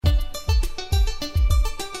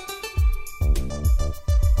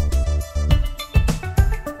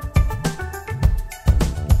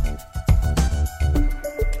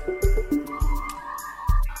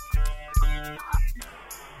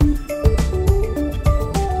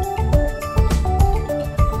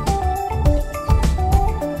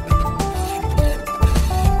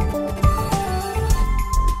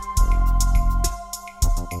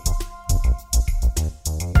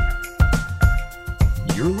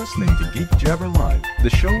listening to GeekJabber Live, the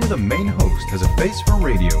show where the main host has a face for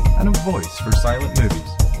radio and a voice for silent movies.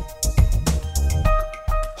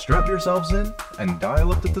 Strap yourselves in and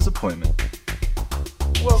dial up the disappointment.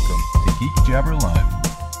 Welcome to GeekJabber Live.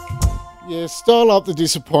 Yes, dial up the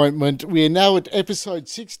disappointment. We are now at episode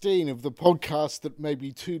 16 of the podcast that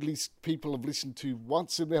maybe people have listened to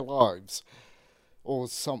once in their lives, or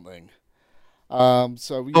something.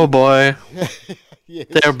 Oh boy, yes.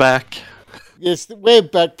 They're back. Yes, we're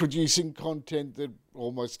back producing content that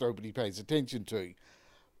almost nobody pays attention to.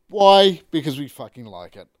 Why? Because we fucking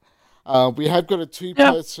like it. We have got a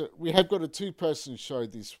two-person show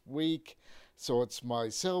this week. So it's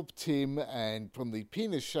myself, Tim, and from the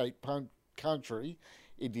penis-shaped country,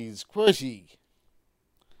 it is QWERTY.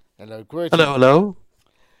 Hello, QWERTY. Hello.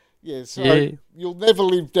 Yeah, so You'll never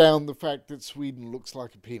live down the fact that Sweden looks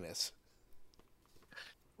like a penis.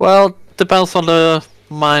 Well, depends on the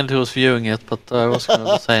mind who's viewing it, but I wasn't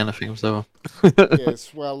going to say anything, so...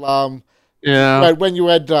 Yes, well, yeah. When you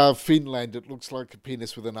add Finland, it looks like a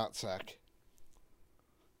penis with a nutsack.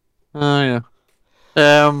 Oh,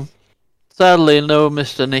 yeah. Sadly, no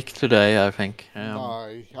Mr. Nick today, I think.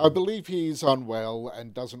 No, I believe he's unwell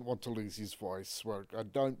and doesn't want to lose his voice. Well, I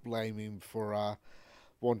don't blame him for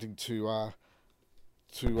wanting to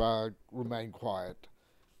remain quiet.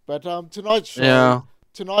 But tonight's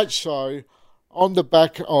show, on the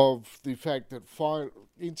back of the fact that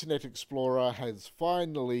Internet Explorer has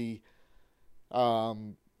finally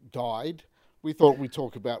died, we thought we'd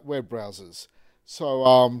talk about web browsers.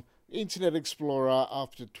 So, Internet Explorer,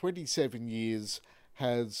 after 27 years,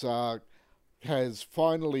 has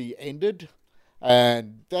finally ended,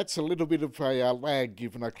 and that's a little bit of a lag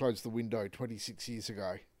given I closed the window 26 years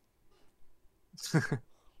ago.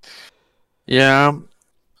 Yeah,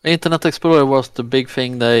 Internet Explorer was the big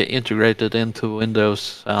thing they integrated into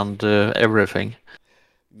Windows and everything.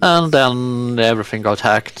 Yes. And then everything got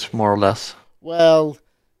hacked, more or less. Well,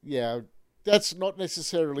 yeah. That's not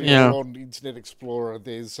necessarily all on Internet Explorer.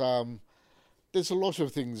 There's a lot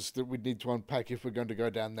of things that we need to unpack if we're going to go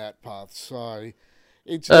down that path. So,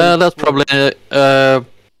 that's probably an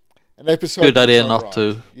episode good idea not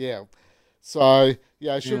to. Yeah. So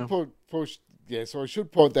I should point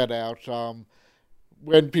that out.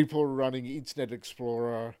 When people are running Internet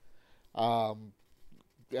Explorer,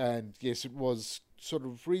 and yes, it was sort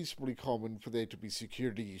of reasonably common for there to be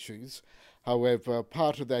security issues. However,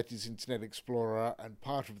 part of that is Internet Explorer, and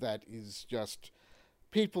part of that is just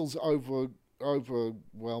people's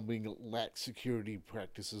overwhelming lax security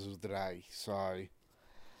practices of the day. So,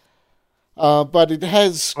 but it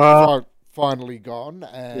has finally gone,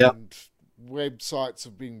 and websites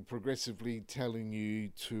have been progressively telling you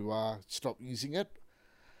to stop using it.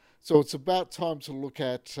 So it's about time to look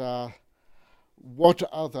at what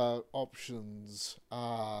other options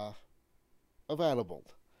are available.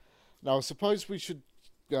 Now, I suppose we should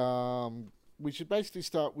basically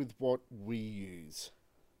start with what we use.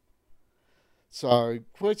 So,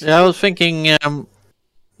 QWERTY, I was thinking,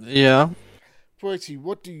 QWERTY,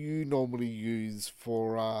 what do you normally use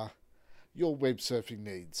for your web surfing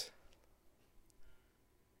needs?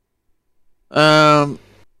 I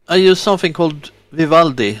use something called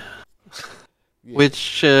Vivaldi,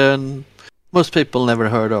 which most people never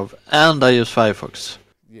heard of, and I use Firefox.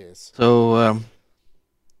 Yes. So,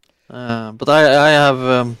 but I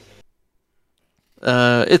have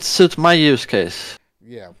it suits my use case.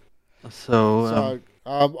 Yeah. So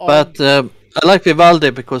but I like Vivaldi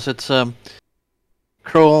because it's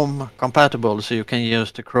Chrome compatible, so you can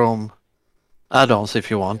use the Chrome add-ons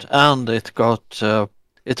if you want, and it's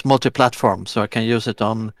multi-platform, so I can use it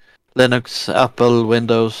on Linux, Apple,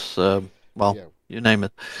 Windows, you name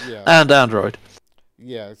it, and Android.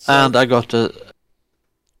 Yeah. And I got You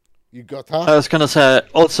got that? I was gonna say,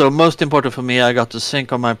 also, most important for me, I got the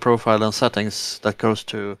sync on my profile and settings that goes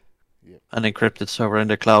to an encrypted server in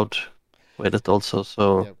the cloud with it also.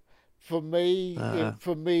 So for me, I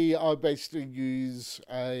basically use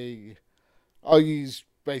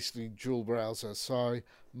basically dual browser. So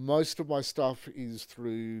most of my stuff is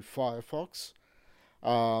through Firefox.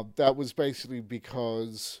 That was basically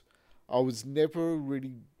because I was never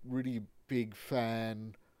really a big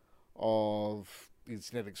fan of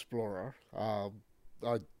Internet Explorer. I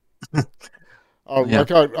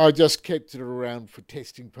just kept it around for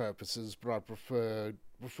testing purposes, but I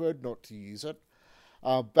preferred not to use it.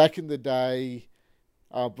 Back in the day,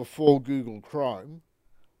 before Google Chrome,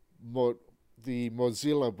 the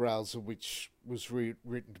Mozilla browser, which was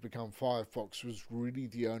written to become Firefox, was really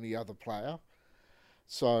the only other player.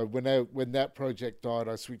 So when that project died,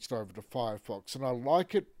 I switched over to Firefox, and I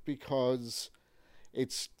like it because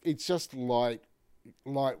it's just light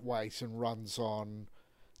lightweight and runs on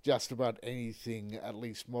just about anything at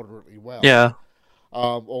least moderately well. Yeah.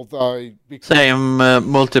 Although same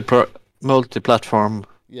multi-platform.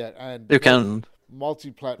 Yeah, and you can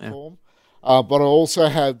multi-platform. Yeah. But I also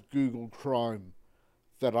have Google Chrome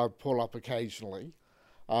that I pull up occasionally.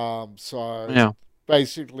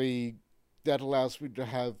 Basically, that allows me to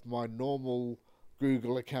have my normal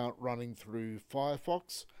Google account running through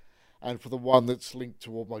Firefox, and for the one that's linked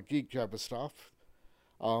to all my GeekJabber stuff,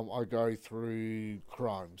 I go through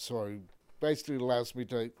Chrome. So basically, it allows me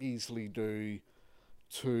to easily do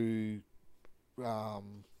two Google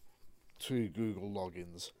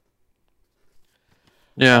logins.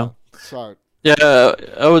 Yeah.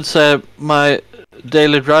 I would say my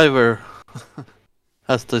daily driver,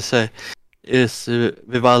 as they say, is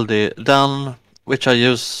Vivaldi, then which I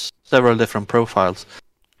use several different profiles.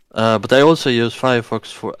 But I also use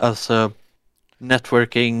Firefox as a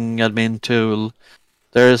networking admin tool.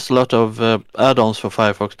 There is a lot of add-ons for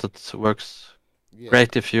Firefox that works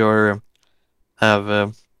great if you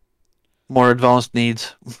have more advanced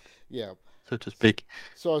needs. Yeah. So to speak.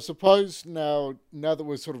 So I suppose now that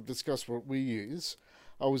we've sort of discussed what we use,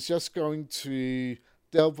 I was just going to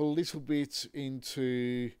delve a little bit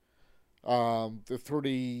into the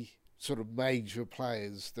three sort of major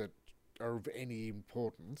players that are of any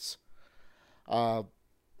importance, and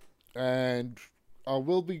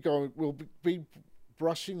we'll be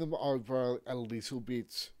brushing them over a little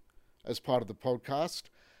bit as part of the podcast.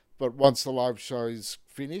 But once the live show's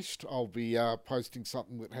finished, I'll be posting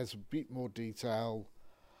something that has a bit more detail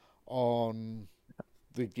on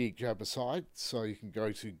the GeekJabber site. So you can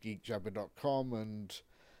go to geekjabber.com and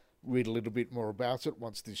read a little bit more about it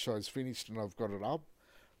once this show's finished and I've got it up.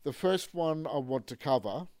 The first one I want to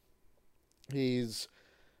cover is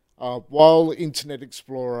while Internet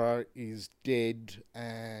Explorer is dead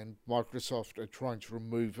and Microsoft are trying to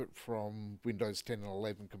remove it from Windows 10 and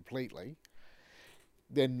 11 completely,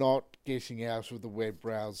 they're not getting out of the web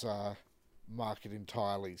browser market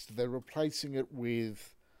entirely. So they're replacing it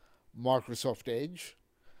with Microsoft Edge,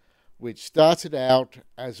 which started out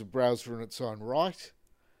as a browser in its own right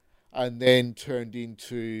and then turned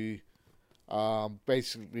into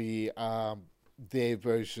basically their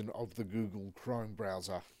version of the Google Chrome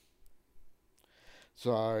browser.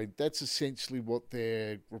 So that's essentially what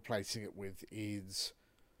they're replacing it with, is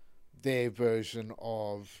their version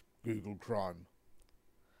of Google Chrome.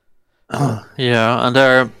 Yeah, and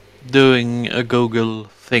they're doing a Google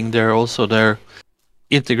thing there also. They're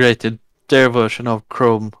integrated their version of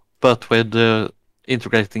Chrome, but with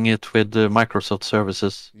integrating it with the Microsoft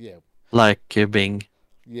services, like Bing.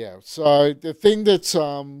 Yeah. So the thing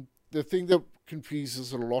that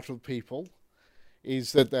confuses a lot of people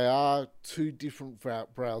is that they are two different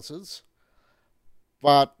browsers,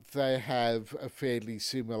 but they have a fairly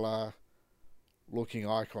similar looking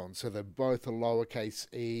icon. So they're both a lowercase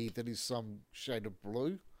e that is some shade of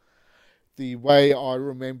blue. The way I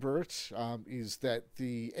remember it is that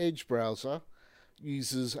the Edge browser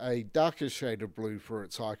uses a darker shade of blue for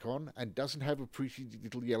its icon and doesn't have a pretty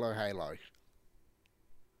little yellow halo.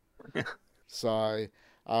 So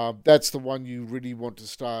that's the one you really want to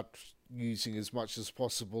start using as much as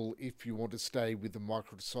possible if you want to stay with the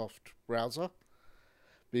Microsoft browser,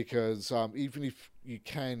 because even if you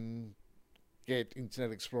can get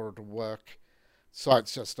Internet Explorer to work,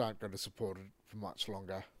 sites just aren't going to support it for much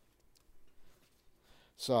longer.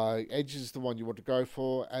 So Edge is the one you want to go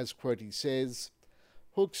for. As QWERTY says,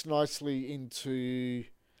 hooks nicely into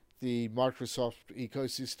the Microsoft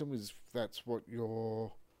ecosystem, if that's what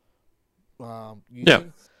you're using. Yeah.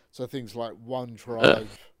 So things like OneDrive.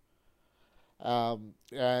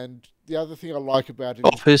 And the other thing I like about it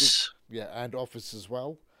Office. And Office as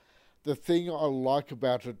well. The thing I like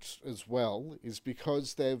about it as well is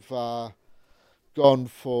because they've gone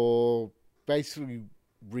for basically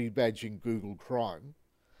rebadging Google Chrome.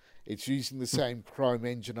 It's using the same Chrome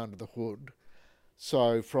engine under the hood.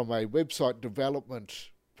 So from a website development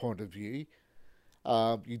point of view,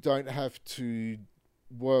 you don't have to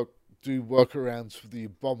do workarounds for the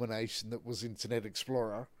abomination that was Internet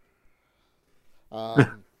Explorer.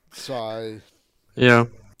 Yeah.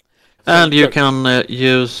 And you can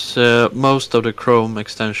use most of the Chrome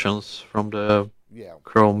extensions from the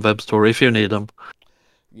Chrome Web Store if you need them.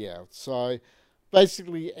 Yeah, so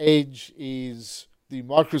basically Edge is the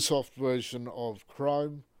Microsoft version of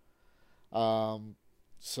Chrome.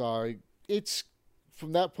 So it's,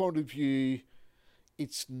 from that point of view,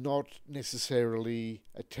 it's not necessarily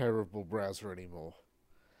a terrible browser anymore.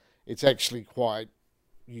 It's actually quite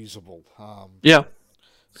usable.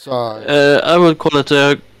 So I would call it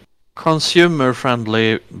a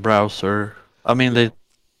consumer-friendly browser. I mean, they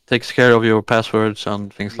takes care of your passwords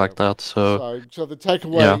and things like that. So the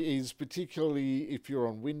takeaway is, particularly if you're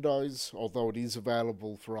on Windows, although it is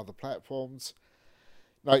available for other platforms.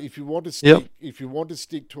 Now, if you want to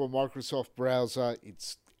stick to a Microsoft browser,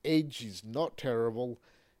 Edge is not terrible.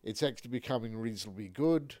 It's actually becoming reasonably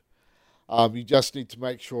good. You just need to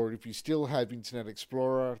make sure, if you still have Internet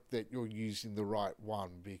Explorer, that you're using the right one,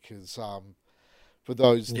 because for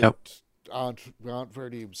those that aren't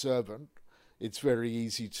very observant, it's very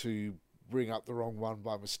easy to bring up the wrong one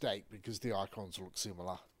by mistake because the icons look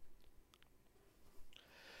similar.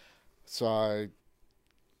 So,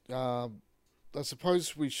 I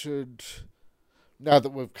suppose we should, now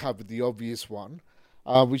that we've covered the obvious one,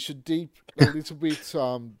 we should a little bit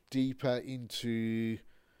deeper into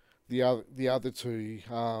the other two.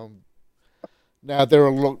 Now,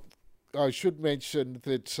 I should mention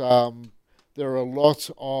that there are a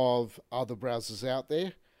lot of other browsers out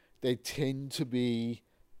there. They tend to be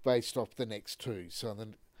based off the next two.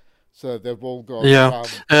 So they've all got... Yeah,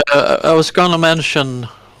 I was going to mention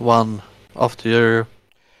one after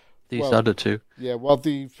these other two. Yeah, well,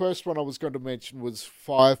 the first one I was going to mention was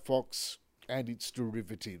Firefox and its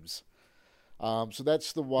derivatives. So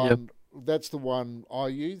that's the one. Yep. That's the one I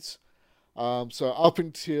use. So up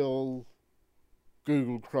until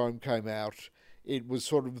Google Chrome came out, it was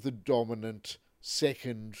sort of the dominant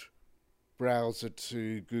second browser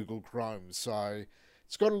to Google Chrome. So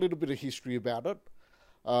it's got a little bit of history about it.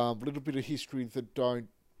 A little bit of history that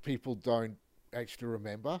people don't actually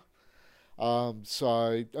remember.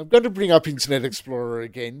 So I'm going to bring up Internet Explorer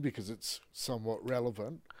again because it's somewhat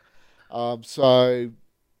relevant. So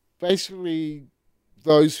basically,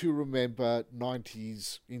 those who remember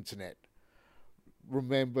 90s internet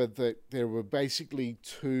remember that there were basically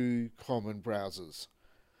two common browsers.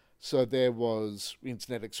 So there was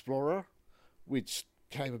Internet Explorer, which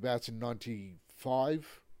came about in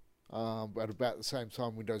 95, at about the same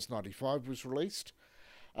time Windows 95 was released.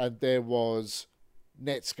 And there was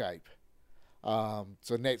Netscape.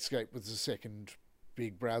 So Netscape was the second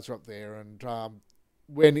big browser up there. And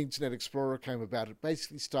when Internet Explorer came about, it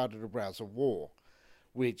basically started a browser war,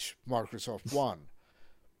 which Microsoft won.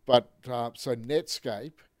 But so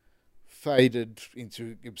Netscape faded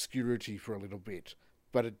into obscurity for a little bit,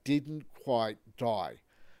 but it didn't quite die.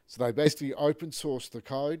 So they basically open sourced the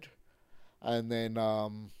code, and then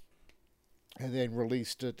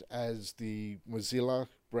released it as the Mozilla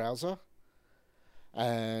browser.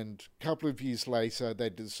 And a couple of years later, they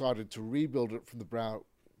decided to rebuild it from the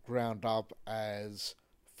ground up as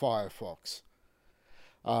Firefox.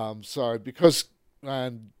 So because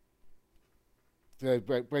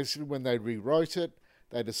basically when they rewrote it,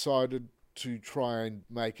 they decided to try and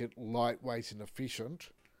make it lightweight and efficient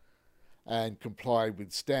and comply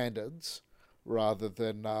with standards rather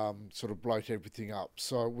than sort of bloat everything up.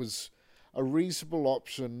 So it was a reasonable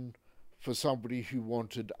option for somebody who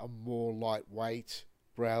wanted a more lightweight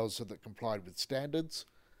browser that complied with standards.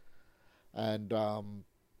 And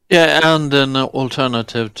and an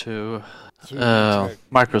alternative to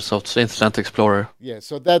Microsoft's Internet Explorer. Yeah,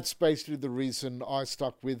 so that's basically the reason I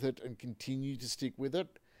stuck with it and continue to stick with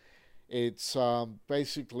it. It's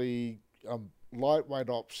basically a lightweight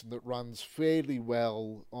option that runs fairly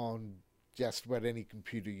well on just about any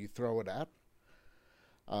computer you throw it at.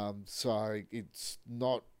 So it's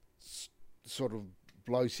not sort of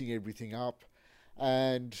bloating everything up.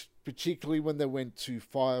 And particularly when they went to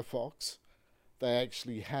Firefox, they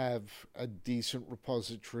actually have a decent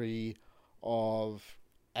repository of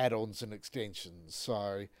add-ons and extensions.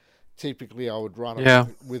 So typically I would run it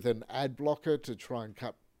with an ad blocker to try and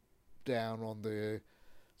cut down on the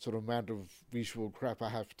sort of amount of visual crap I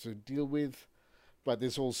have to deal with. But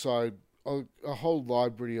there's also a whole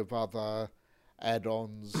library of other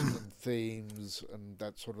add-ons and themes and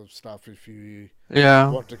that sort of stuff if you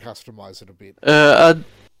want to customize it a bit. I'd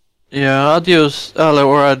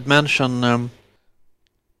mention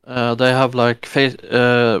they have like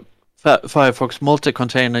Firefox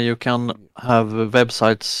multi-container. You can have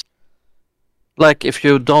websites. Like if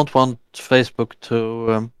you don't want Facebook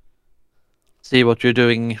to see what you're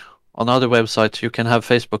doing on other websites, you can have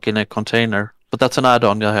Facebook in a container. But that's an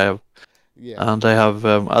add-on they have. Yeah. And they have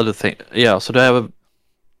other things. Yeah, so they have a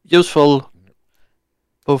useful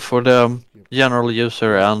both for the general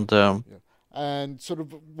user and sort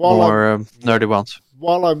of more nerdy ones.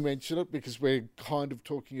 While I mention it, because we're kind of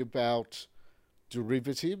talking about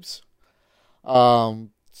derivatives, so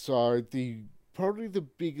probably the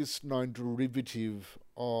biggest known derivative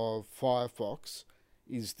of Firefox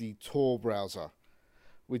is the Tor browser,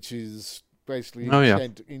 which is basically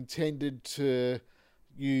intended to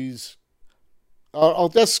use I'll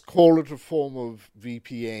just call it a form of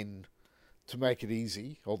VPN to make it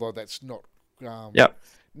easy, although that's Yeah.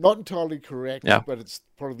 not entirely correct, Yeah. but it's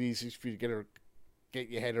probably the easiest for you to get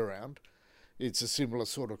your head around. It's a similar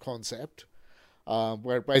sort of concept,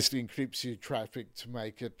 where it basically encrypts your traffic to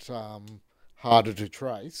make it harder to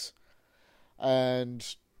trace.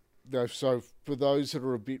 And so for those that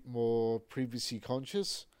are a bit more privacy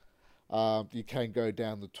conscious, you can go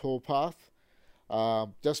down the Tor path.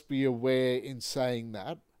 Just be aware in saying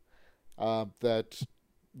that that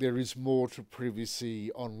there is more to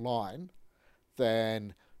privacy online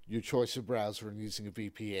than your choice of browser and using a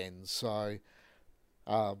VPN. So,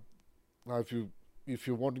 if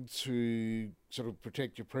you're wanting to sort of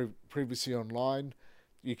protect your privacy online,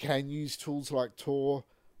 you can use tools like Tor,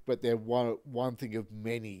 but they're one thing of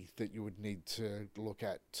many that you would need to look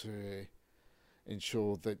at to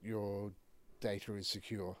ensure that your data is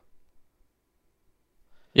secure.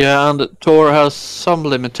 Yeah, and Tor has some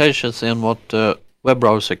limitations in what the web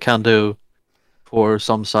browser can do for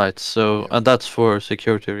some sites. So, and that's for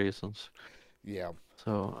security reasons. Yeah.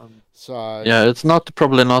 So, yeah, it's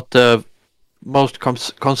probably not the most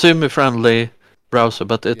consumer friendly browser,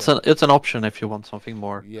 but it's an option if you want something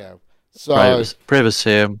more. Yeah.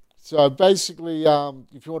 Privacy. So basically,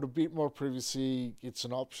 if you want a bit more privacy, it's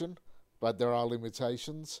an option, but there are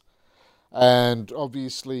limitations. And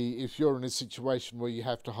obviously, if you're in a situation where you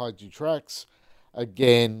have to hide your tracks,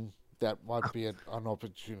 again, that might be an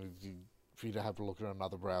opportunity for you to have a look at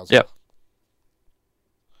another browser. Yeah.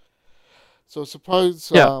 So I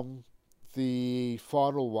suppose the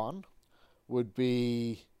final one would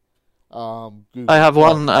be Google. I have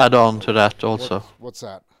one add-on to that also. What's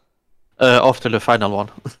that? After the final one.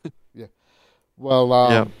 Yeah.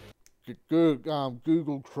 Well,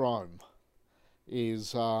 Google Chrome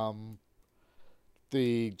is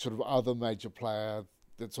the sort of other major player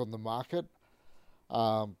that's on the market.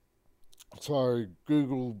 So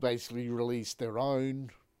Google basically released their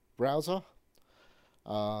own browser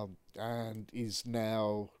and is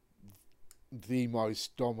now the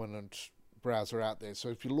most dominant browser out there. So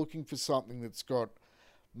if you're looking for something that's got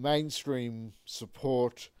mainstream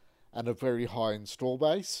support and a very high install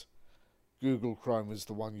base, Google Chrome is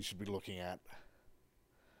the one you should be looking at.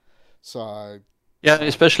 So yeah,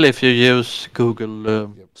 especially if you use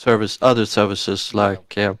Google other services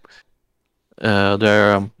like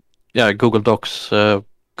Google Docs,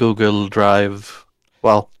 Google Drive,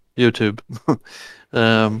 YouTube.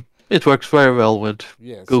 It works very well with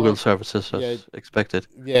Google services as expected.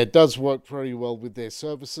 Yeah, it does work very well with their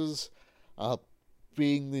services.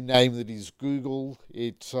 Being the name that is Google,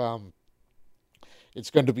 it's going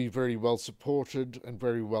to be very well supported and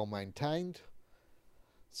very well maintained.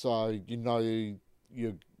 So you're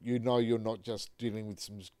not just dealing with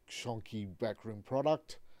some shonky backroom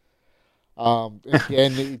product.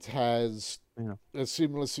 Again, it has a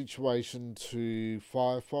similar situation to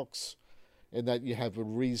Firefox in that you have a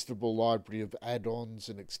reasonable library of add-ons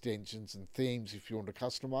and extensions and themes if you want to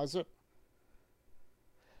customize it.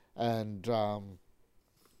 And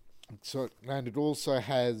it also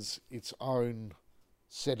has its own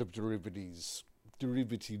set of derivatives.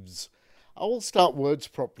 I will start wording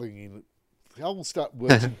properly in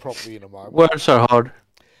a moment. Words are hard.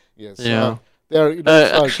 Yes. Yeah.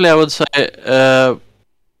 Actually, I would say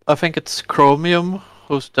I think it's Chromium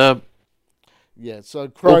who's the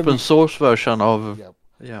open source version of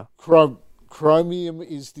Chromium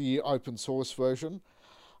is the open source version.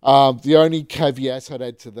 The only caveat I'd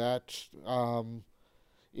add to that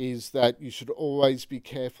is that you should always be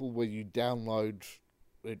careful where you download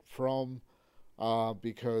it from,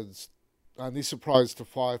 because, and this applies to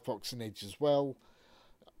Firefox and Edge as well,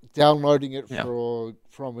 downloading it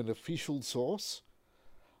from an official source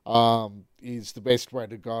is the best way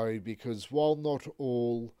to go, because while not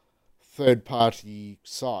all third-party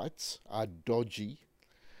sites are dodgy,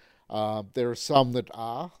 there are some that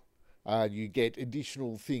are. You get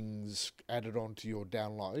additional things added onto your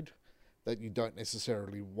download that you don't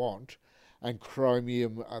necessarily want, and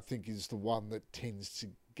Chromium, I think, is the one that tends to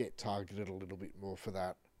get targeted a little bit more for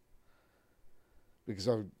that. Because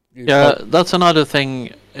that's another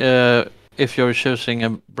thing. If you're choosing a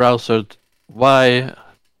browser, why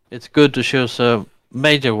it's good to choose a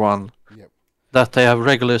major one that they have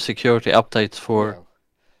regular security updates for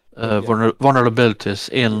vulnerabilities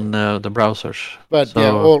in the browsers. But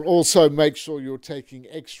also make sure you're taking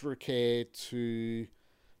extra care to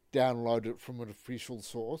download it from an official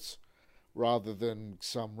source rather than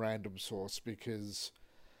some random source, because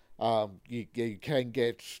you can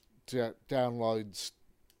get downloads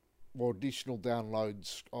or additional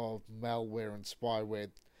downloads of malware and spyware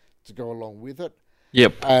to go along with it.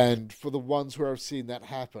 Yep. And for the ones where I've seen that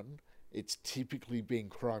happen, it's typically been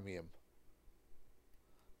Chromium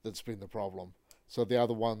that's been the problem. So the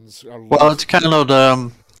other ones are Well, it's kind of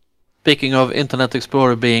the speaking of Internet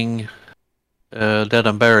Explorer being dead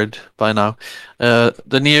and buried by now.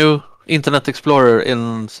 The new Internet Explorer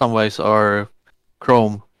in some ways are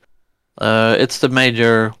Chrome. It's the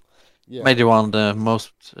major one the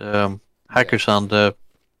most hackers and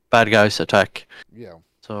bad guys attack. Yeah.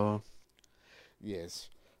 So. Yes.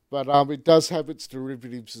 But it does have its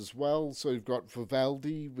derivatives as well. So you've got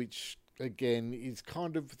Vivaldi, which again is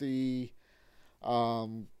kind of the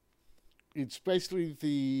it's basically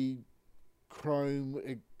the Chrome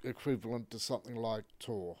equivalent to something like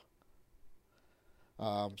Tor.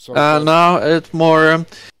 No, it's more.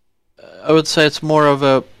 I would say it's more of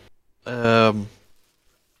a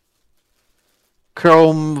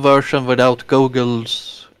Chrome version without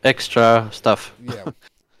Google's extra stuff. Yeah.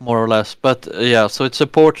 More or less, but yeah. So it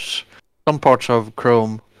supports some parts of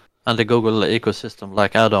Chrome and the Google ecosystem,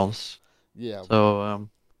 like add-ons. Yeah. So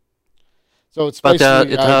it's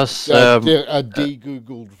basically it has a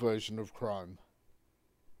de-Googled version of Chrome.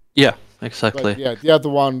 Yeah, exactly. But yeah,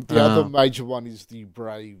 the other major one is the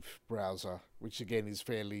Brave browser, which again is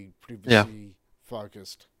fairly privacy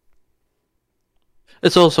focused.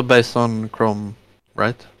 It's also based on Chrome,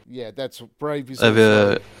 right? Yeah, that's Brave is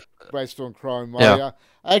also based on Chrome. Yeah.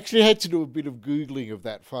 I actually had to do a bit of Googling of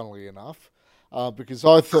that, funnily enough, because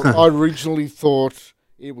I originally thought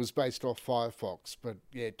it was based off Firefox, but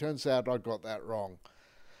yeah, it turns out I got that wrong,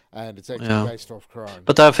 and it's actually based off Chrome.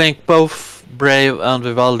 But I think both Brave and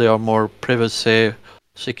Vivaldi are more privacy,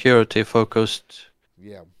 security focused.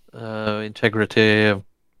 Yeah. Integrity.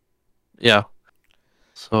 Yeah.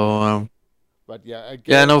 So. But yeah, again.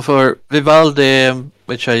 Yeah, I know for Vivaldi,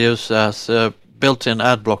 which I use as built-in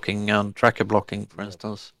ad blocking and tracker blocking, for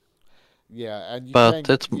instance. Yeah, and you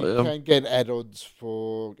you can get add-ons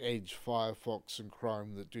for Edge, Firefox, and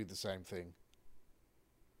Chrome that do the same thing.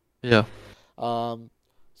 Yeah.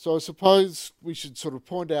 So I suppose we should sort of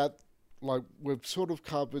point out, like, we've sort of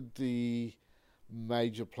covered the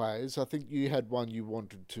major players. I think you had one you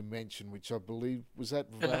wanted to mention, which I believe was that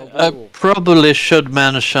Vivaldi. I probably should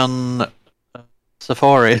mention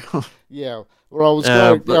Safari. Yeah. Well, I was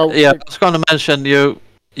I was going to mention you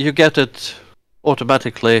get it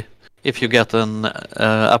automatically if you get an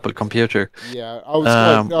Apple computer. Yeah,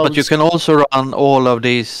 but you can also run all of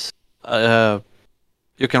these. You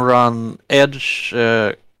can run Edge,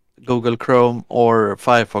 Google Chrome, or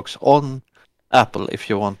Firefox on Apple if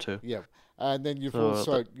you want to. Yeah, and then you've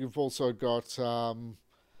also got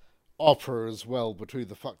Opera as well. But who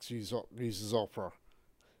the fuck uses Opera?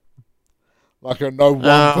 Like I know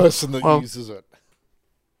one person that uses it.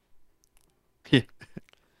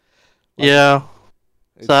 Yeah,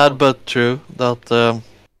 sad but true. That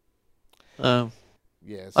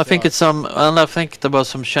yes, I think it's and I think there was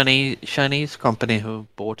some Chinese company who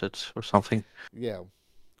bought it or something. Yeah,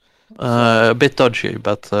 a bit dodgy,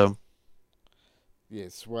 but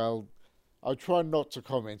yes. Well, I'll try not to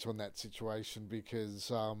comment on that situation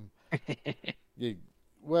because it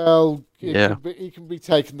can be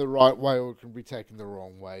taken the right way or it can be taken the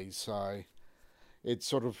wrong way. So it's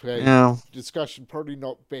sort of a discussion probably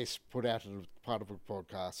not best put out as part of a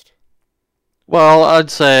podcast. Well,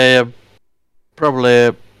 I'd say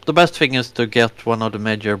probably the best thing is to get one of the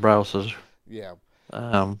major browsers. Yeah.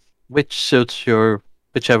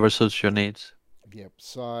 Whichever suits your needs. Yep.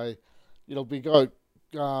 So it'll be good.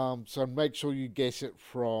 So make sure you get it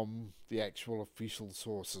from the actual official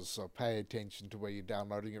sources. So pay attention to where you're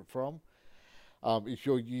downloading it from. If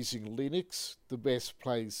you're using Linux, the best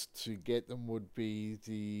place to get them would be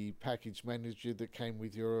the package manager that came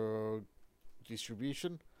with your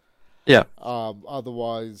distribution. Yeah.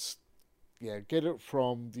 Otherwise, get it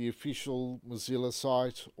from the official Mozilla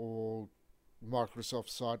site or Microsoft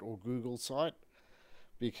site or Google site,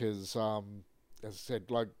 because, as I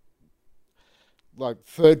said, like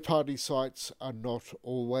third-party sites are not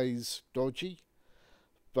always dodgy,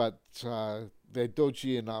 but they're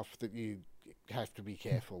dodgy enough that you have to be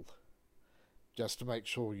careful just to make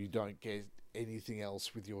sure you don't get anything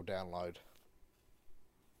else with your download.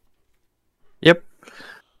 Yep.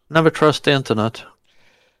 Never trust the internet.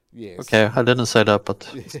 Yes. Okay, I didn't say that, but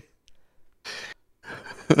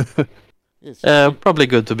yes. Probably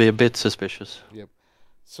good to be a bit suspicious. Yep.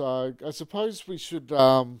 So I suppose we should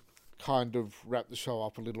kind of wrap the show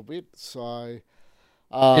up a little bit. So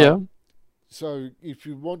So if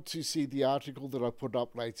you want to see the article that I put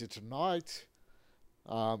up later tonight,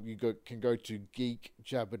 can go to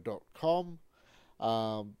GeekJabber.com.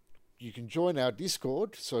 You can join our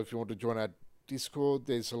Discord. So if you want to join our Discord.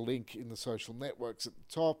 There's a link in the social networks at the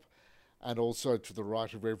top, and also to the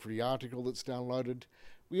right of every article that's downloaded.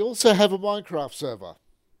 We also have a Minecraft server.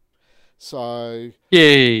 So,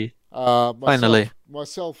 yay! Finally.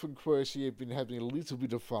 Myself and QWERTY have been having a little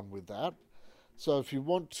bit of fun with that. So if you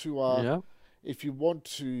want to,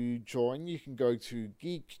 join, you can go to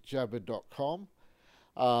GeekJabber.com.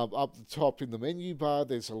 Up the top in the menu bar,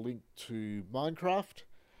 there's a link to Minecraft,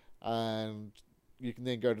 and you can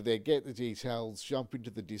then go to there, get the details, jump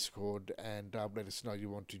into the Discord, and let us know you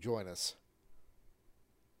want to join us.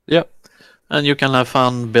 Yep, and you can have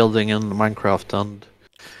fun building in Minecraft and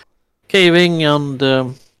caving and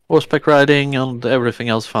horseback riding and everything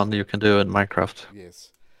else fun you can do in Minecraft.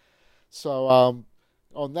 Yes. So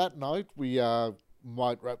on that note, we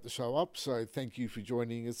might wrap the show up. So thank you for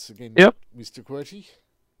joining us again, Mr. QWERTY.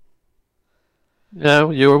 Yeah,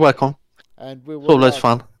 you're welcome. And it's always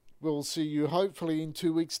fun. We'll see you hopefully in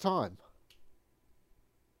 2 weeks' time.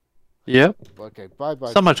 Yeah. Okay,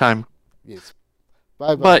 bye-bye. Summertime. Yes.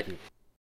 Bye-bye.